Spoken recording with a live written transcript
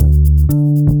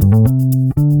Hello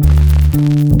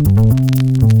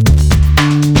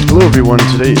everyone,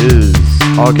 today is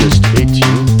August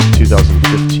 18th,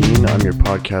 2015. I'm your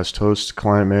podcast host,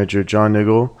 client manager John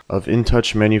Niggle of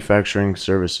InTouch Manufacturing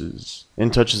Services.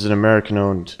 InTouch is an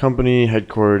American-owned company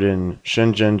headquartered in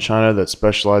Shenzhen, China that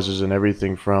specializes in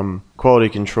everything from quality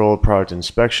control, product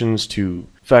inspections, to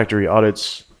factory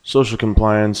audits, social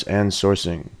compliance, and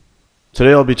sourcing.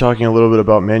 Today I'll be talking a little bit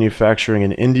about manufacturing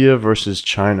in India versus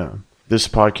China. This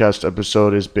podcast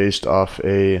episode is based off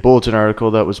a bulletin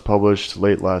article that was published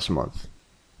late last month.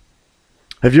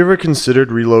 Have you ever considered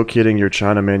relocating your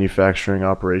China manufacturing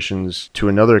operations to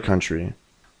another country?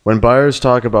 When buyers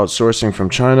talk about sourcing from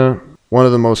China, one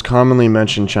of the most commonly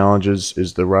mentioned challenges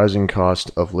is the rising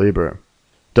cost of labor.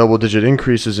 Double-digit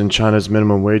increases in China's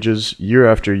minimum wages year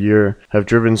after year have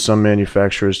driven some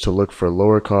manufacturers to look for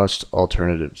lower-cost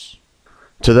alternatives.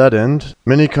 To that end,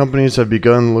 many companies have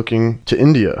begun looking to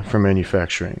India for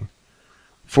manufacturing.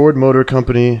 Ford Motor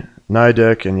Company,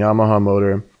 Nidec, and Yamaha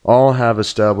Motor all have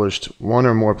established one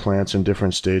or more plants in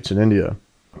different states in India.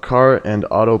 Car and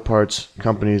auto parts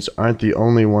companies aren't the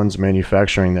only ones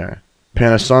manufacturing there.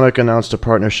 Panasonic announced a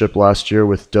partnership last year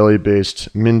with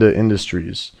Delhi-based Minda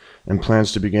Industries and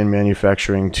plans to begin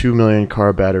manufacturing 2 million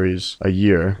car batteries a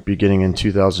year beginning in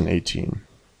 2018.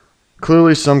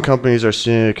 Clearly, some companies are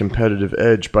seeing a competitive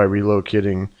edge by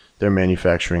relocating their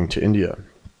manufacturing to India.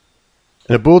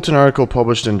 In a bulletin article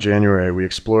published in January, we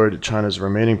explored China's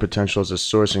remaining potential as a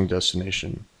sourcing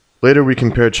destination. Later, we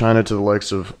compared China to the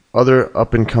likes of other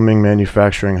up-and-coming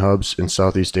manufacturing hubs in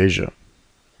Southeast Asia.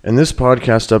 In this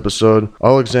podcast episode,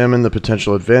 I'll examine the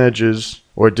potential advantages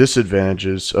or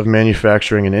disadvantages of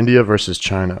manufacturing in India versus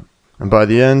China. And by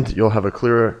the end, you'll have a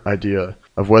clearer idea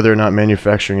of whether or not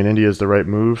manufacturing in India is the right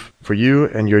move for you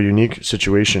and your unique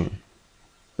situation.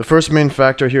 The first main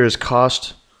factor here is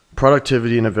cost,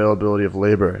 productivity, and availability of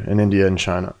labor in India and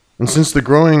China. And since the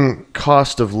growing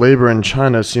cost of labor in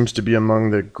China seems to be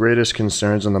among the greatest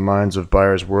concerns on the minds of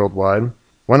buyers worldwide,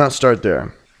 why not start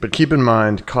there? But keep in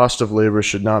mind, cost of labor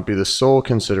should not be the sole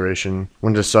consideration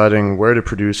when deciding where to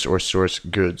produce or source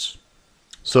goods.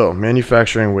 So,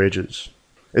 manufacturing wages.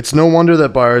 It's no wonder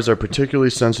that buyers are particularly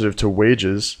sensitive to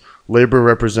wages. Labor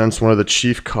represents one of the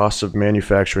chief costs of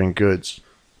manufacturing goods.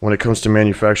 When it comes to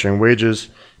manufacturing wages,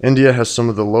 India has some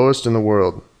of the lowest in the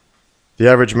world. The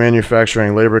average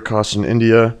manufacturing labor cost in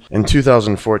India in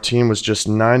 2014 was just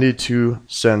 92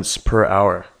 cents per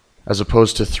hour, as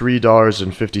opposed to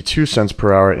 $3.52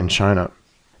 per hour in China.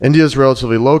 India's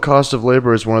relatively low cost of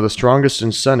labor is one of the strongest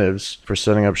incentives for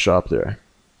setting up shop there.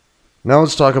 Now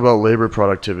let's talk about labor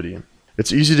productivity.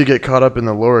 It's easy to get caught up in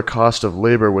the lower cost of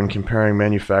labor when comparing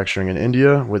manufacturing in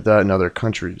India with that in other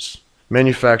countries.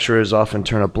 Manufacturers often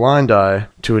turn a blind eye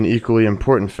to an equally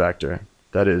important factor,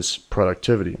 that is,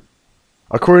 productivity.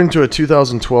 According to a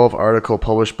 2012 article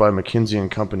published by McKinsey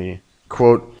 & Company,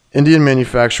 quote, Indian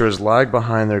manufacturers lag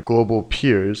behind their global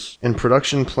peers in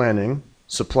production planning,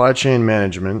 supply chain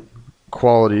management,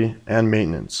 quality, and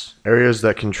maintenance, areas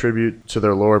that contribute to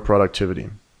their lower productivity.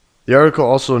 The article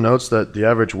also notes that the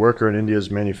average worker in India's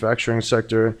manufacturing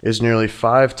sector is nearly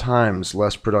 5 times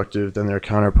less productive than their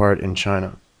counterpart in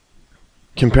China.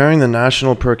 Comparing the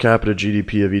national per capita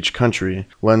GDP of each country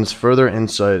lends further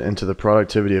insight into the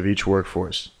productivity of each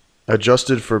workforce.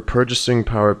 Adjusted for purchasing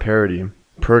power parity,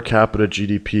 per capita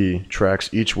GDP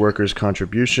tracks each worker's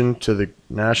contribution to the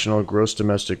national gross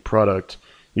domestic product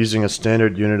using a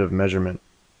standard unit of measurement.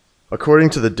 According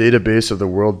to the database of the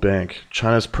World Bank,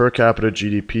 China's per capita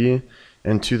GDP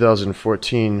in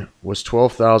 2014 was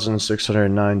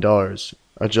 $12,609,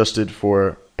 adjusted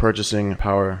for purchasing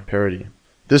power parity.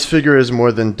 This figure is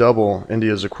more than double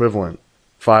India's equivalent,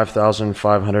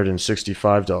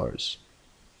 $5,565.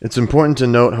 It's important to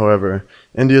note, however,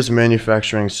 India's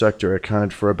manufacturing sector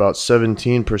accounted for about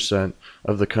 17%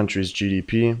 of the country's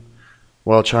GDP,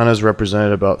 while China's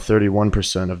represented about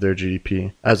 31% of their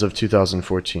GDP as of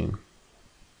 2014.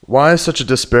 Why such a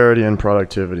disparity in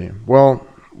productivity? Well,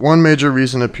 one major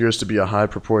reason appears to be a high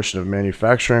proportion of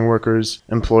manufacturing workers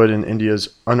employed in India's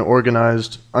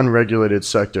unorganized, unregulated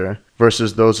sector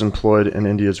versus those employed in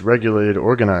India's regulated,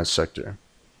 organized sector.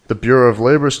 The Bureau of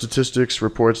Labor Statistics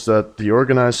reports that the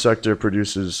organized sector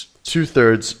produces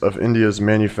 2/3 of India's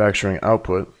manufacturing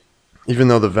output, even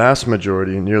though the vast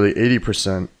majority, nearly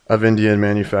 80%, of Indian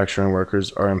manufacturing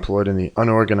workers are employed in the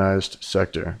unorganized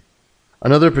sector.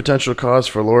 Another potential cause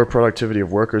for lower productivity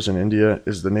of workers in India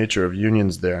is the nature of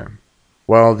unions there.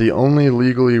 While the only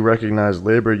legally recognized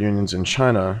labor unions in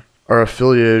China are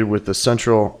affiliated with the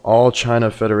Central All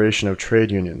China Federation of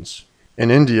Trade Unions,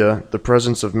 in India, the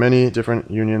presence of many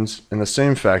different unions in the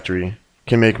same factory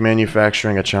can make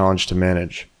manufacturing a challenge to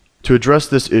manage. To address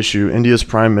this issue, India's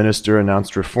Prime Minister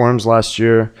announced reforms last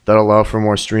year that allow for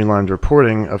more streamlined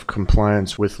reporting of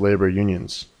compliance with labor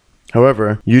unions.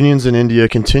 However, unions in India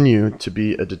continue to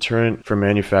be a deterrent for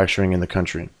manufacturing in the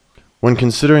country. When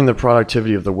considering the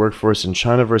productivity of the workforce in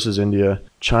China versus India,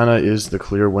 China is the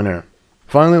clear winner.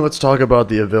 Finally, let's talk about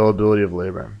the availability of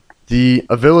labor. The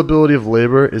availability of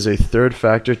labor is a third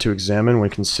factor to examine when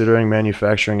considering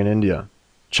manufacturing in India.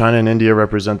 China and India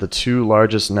represent the two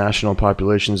largest national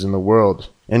populations in the world.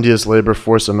 India's labor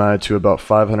force amounted to about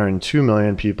 502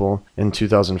 million people in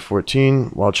 2014,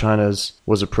 while China's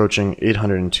was approaching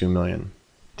 802 million.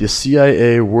 The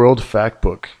CIA World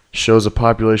Factbook shows a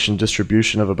population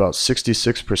distribution of about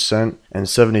 66% and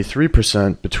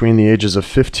 73% between the ages of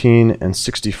 15 and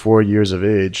 64 years of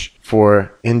age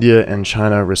for India and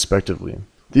China respectively.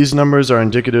 These numbers are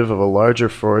indicative of a larger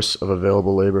force of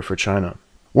available labor for China.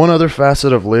 One other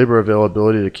facet of labor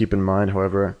availability to keep in mind,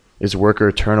 however, is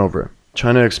worker turnover.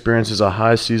 China experiences a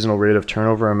high seasonal rate of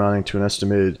turnover amounting to an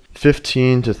estimated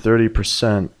 15 to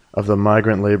 30% of the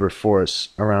migrant labor force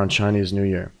around Chinese New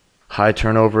Year. High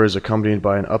turnover is accompanied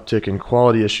by an uptick in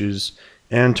quality issues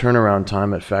and turnaround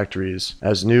time at factories,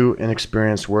 as new,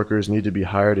 inexperienced workers need to be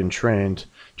hired and trained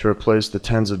to replace the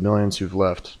tens of millions who've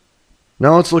left.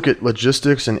 Now let's look at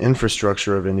logistics and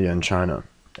infrastructure of India and China.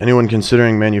 Anyone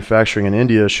considering manufacturing in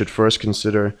India should first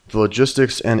consider the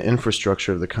logistics and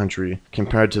infrastructure of the country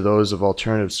compared to those of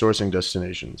alternative sourcing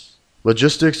destinations.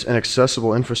 Logistics and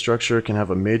accessible infrastructure can have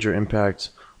a major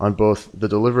impact on both the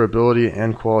deliverability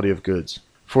and quality of goods.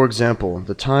 For example,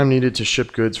 the time needed to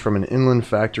ship goods from an inland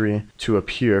factory to a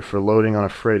pier for loading on a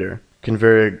freighter can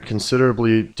vary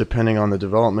considerably depending on the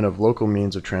development of local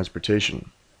means of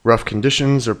transportation. Rough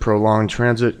conditions or prolonged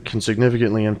transit can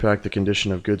significantly impact the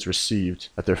condition of goods received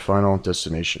at their final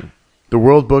destination. The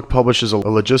World Book publishes a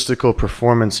logistical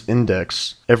performance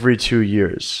index every 2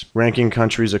 years, ranking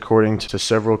countries according to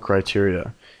several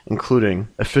criteria, including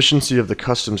efficiency of the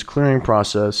customs clearing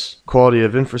process, quality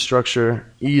of infrastructure,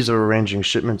 ease of arranging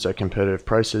shipments at competitive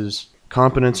prices,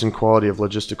 competence and quality of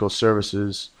logistical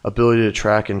services, ability to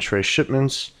track and trace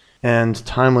shipments, and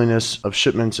timeliness of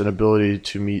shipments and ability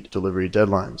to meet delivery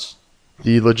deadlines.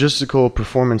 The Logistical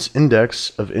Performance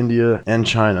Index of India and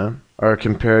China are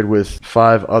compared with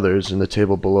 5 others in the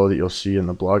table below that you'll see in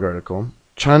the blog article.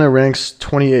 China ranks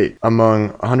 28 among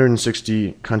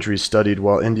 160 countries studied,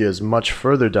 while India is much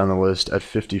further down the list at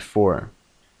 54.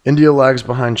 India lags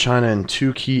behind China in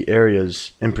 2 key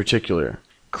areas in particular: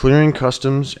 clearing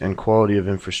customs and quality of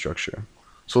infrastructure.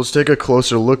 So let's take a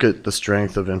closer look at the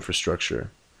strength of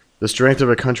infrastructure. The strength of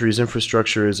a country's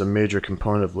infrastructure is a major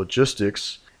component of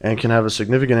logistics and can have a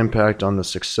significant impact on the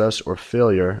success or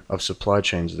failure of supply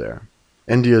chains there.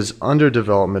 India's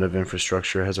underdevelopment of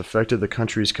infrastructure has affected the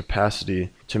country's capacity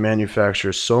to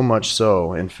manufacture, so much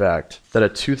so, in fact, that a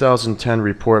 2010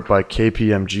 report by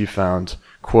KPMG found,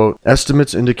 quote,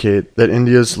 estimates indicate that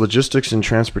India's logistics and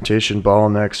transportation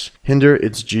bottlenecks hinder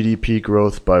its GDP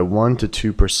growth by 1 to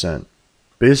 2%.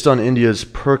 Based on India's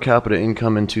per capita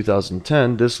income in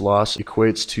 2010, this loss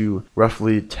equates to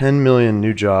roughly 10 million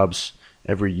new jobs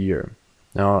every year.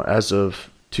 Now, as of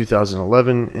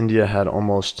 2011, India had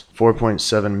almost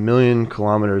 4.7 million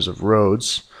kilometers of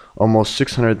roads, almost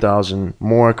 600,000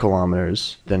 more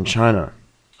kilometers than China.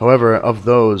 However, of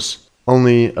those,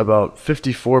 only about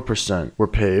 54% were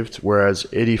paved, whereas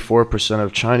 84%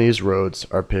 of Chinese roads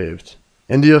are paved.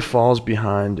 India falls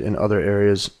behind in other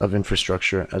areas of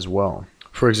infrastructure as well.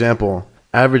 For example,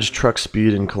 average truck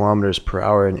speed in kilometers per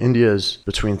hour in India is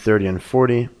between 30 and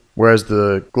 40, whereas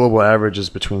the global average is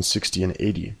between 60 and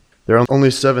 80. There are only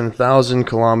 7,000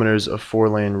 kilometers of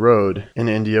 4-lane road in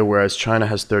India, whereas China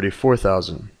has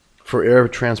 34,000. For air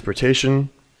transportation,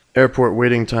 airport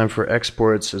waiting time for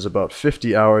exports is about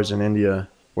 50 hours in India,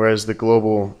 whereas the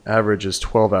global average is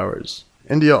 12 hours.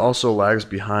 India also lags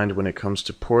behind when it comes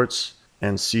to ports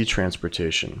and sea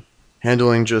transportation,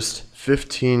 handling just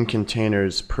 15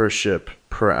 containers per ship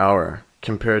per hour,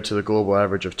 compared to the global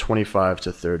average of 25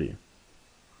 to 30.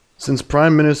 Since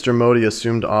Prime Minister Modi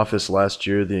assumed office last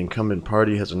year, the incumbent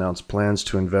party has announced plans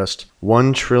to invest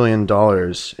 $1 trillion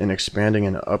in expanding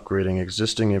and upgrading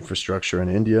existing infrastructure in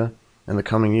India in the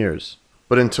coming years.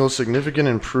 But until significant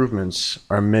improvements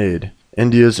are made,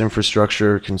 India's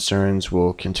infrastructure concerns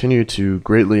will continue to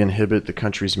greatly inhibit the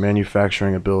country's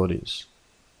manufacturing abilities.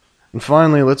 And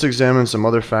finally, let's examine some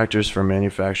other factors for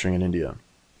manufacturing in India.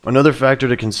 Another factor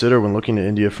to consider when looking to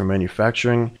India for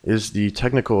manufacturing is the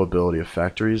technical ability of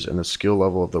factories and the skill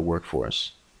level of the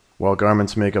workforce. While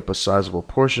garments make up a sizable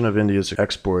portion of India's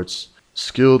exports,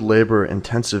 skilled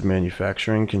labor-intensive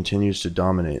manufacturing continues to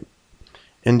dominate.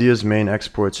 India's main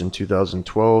exports in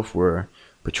 2012 were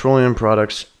petroleum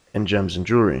products and gems and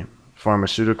jewelry.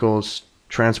 Pharmaceuticals,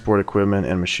 transport equipment,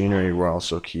 and machinery were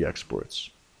also key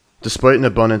exports. Despite an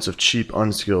abundance of cheap,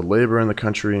 unskilled labor in the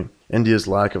country, India's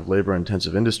lack of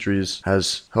labor-intensive industries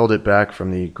has held it back from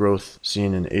the growth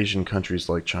seen in Asian countries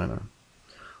like China.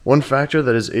 One factor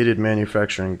that has aided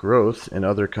manufacturing growth in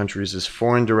other countries is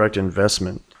foreign direct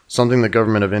investment, something the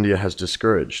government of India has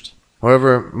discouraged.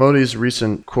 However, Modi's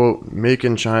recent, quote, "Make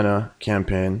in China"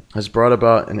 campaign has brought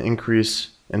about an increase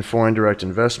in foreign direct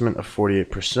investment of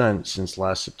 48% since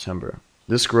last September.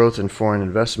 This growth in foreign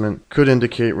investment could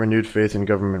indicate renewed faith in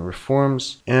government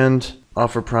reforms and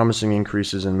offer promising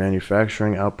increases in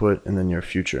manufacturing output in the near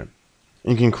future.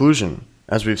 In conclusion,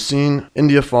 as we've seen,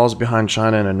 India falls behind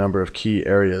China in a number of key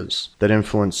areas that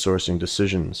influence sourcing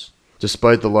decisions.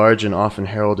 Despite the large and often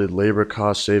heralded labor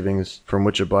cost savings from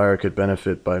which a buyer could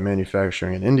benefit by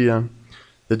manufacturing in India,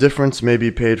 the difference may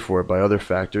be paid for by other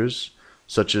factors,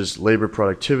 such as labor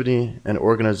productivity and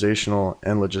organizational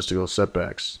and logistical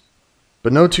setbacks.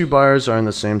 But no two buyers are in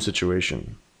the same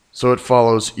situation, so it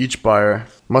follows each buyer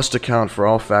must account for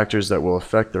all factors that will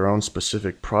affect their own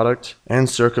specific product and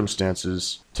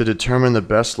circumstances to determine the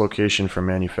best location for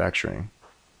manufacturing.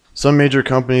 Some major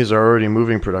companies are already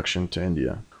moving production to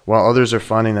India, while others are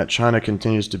finding that China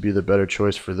continues to be the better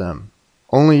choice for them.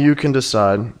 Only you can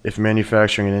decide if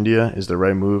manufacturing in India is the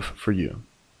right move for you.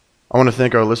 I want to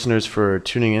thank our listeners for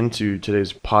tuning in to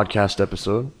today's podcast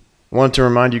episode. I wanted to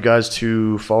remind you guys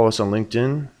to follow us on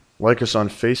LinkedIn, like us on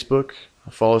Facebook,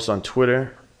 follow us on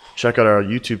Twitter, check out our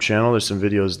YouTube channel. There's some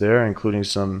videos there, including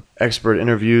some expert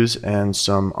interviews and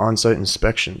some on-site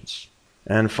inspections.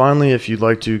 And finally, if you'd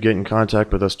like to get in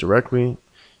contact with us directly,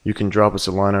 you can drop us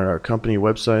a line on our company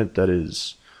website, that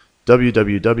is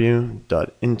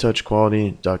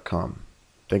www.intouchquality.com.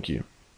 Thank you.